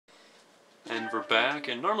And we're back,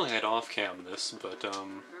 and normally I'd off-cam this, but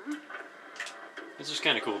it's just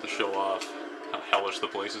kind of cool to show off how hellish the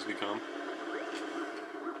place has become.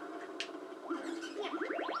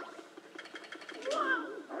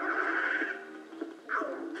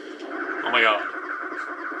 Oh my god.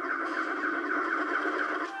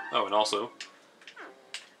 Oh, and also,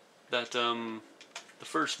 that, the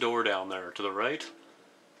first door down there to the right,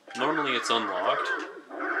 normally it's unlocked,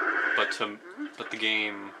 but the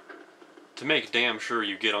game, to make damn sure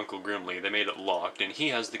you get Uncle Grimly, they made it locked, and he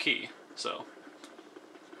has the key, so.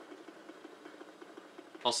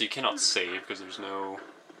 Also, you cannot save, because there's no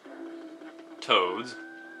toads.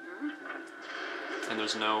 And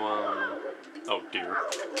there's no, oh dear.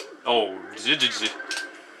 Oh,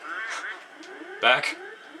 back,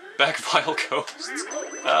 vile ghosts.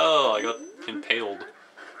 Oh, I got impaled.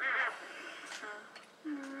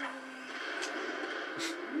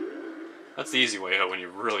 That's the easy way out when you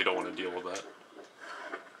really don't want to deal with that.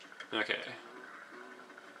 Okay.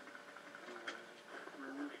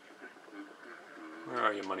 Where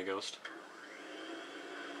are you, money ghost?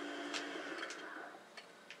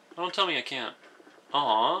 Don't tell me I can't.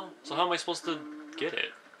 Aww, so how am I supposed to get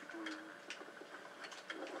it?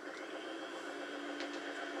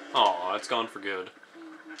 Aw, it's gone for good.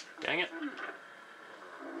 Dang it.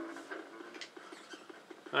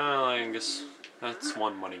 Well, I guess that's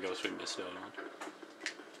one money ghost we missed out on.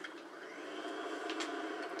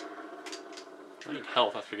 I need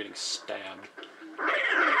health after getting stabbed.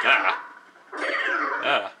 Ah!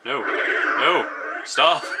 Ah, no. No!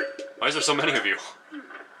 Stop! Why is there so many of you?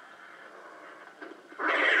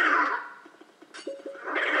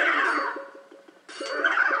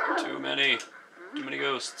 Too many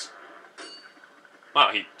ghosts.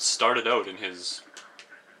 Wow, he started out in his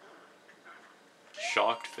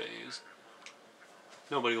shocked phase.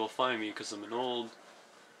 Nobody will find me because I'm old,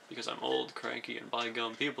 cranky, and by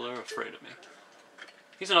gum, people are afraid of me.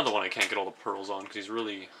 He's another one I can't get all the pearls on because he's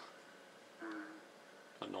really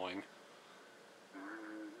annoying.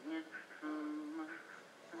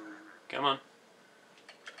 Come on.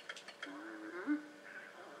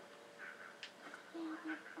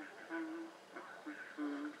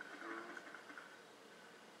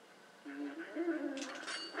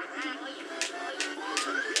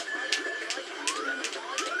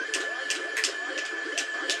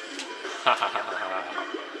 Ha ha ha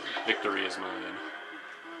ha. Victory is mine.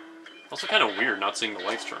 Also kind of weird not seeing the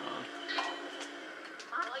lights turn on.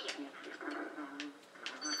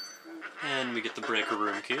 And we get the breaker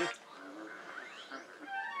room key.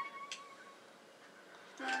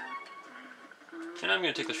 And I'm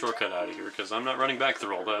going to take the shortcut out of here because I'm not running back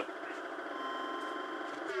through all that.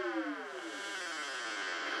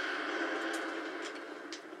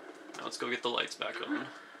 Now let's go get the lights back on.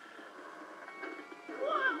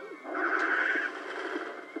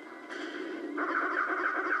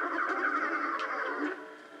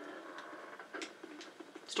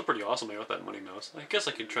 Still pretty awesome I got that money mouse. I guess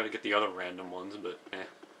I could try to get the other random ones, but eh.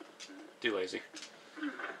 Too lazy.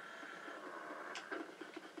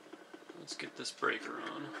 Let's get this breaker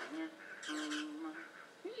on.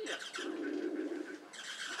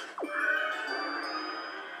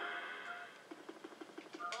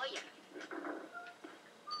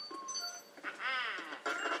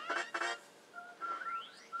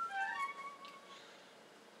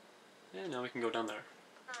 And now we can go down there.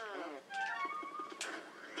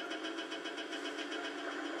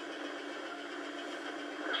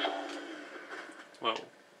 Whoa.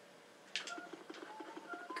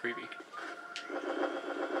 Creepy.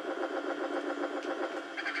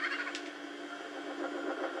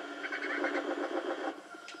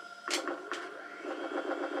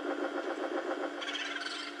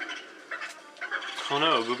 Oh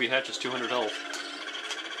no, Booby Hatch has 200 health.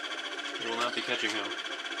 We will not be catching him.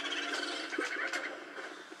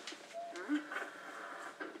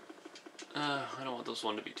 I don't want this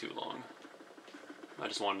one to be too long. I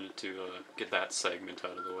just wanted to get that segment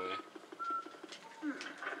out of the way.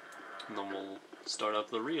 And then we'll start up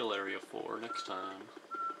the real Area 4 next time.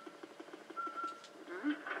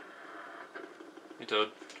 Hey Toad.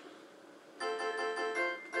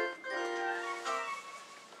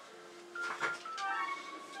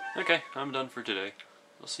 Okay, I'm done for today.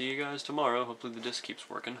 I'll see you guys tomorrow. Hopefully the disc keeps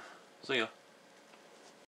working. See ya.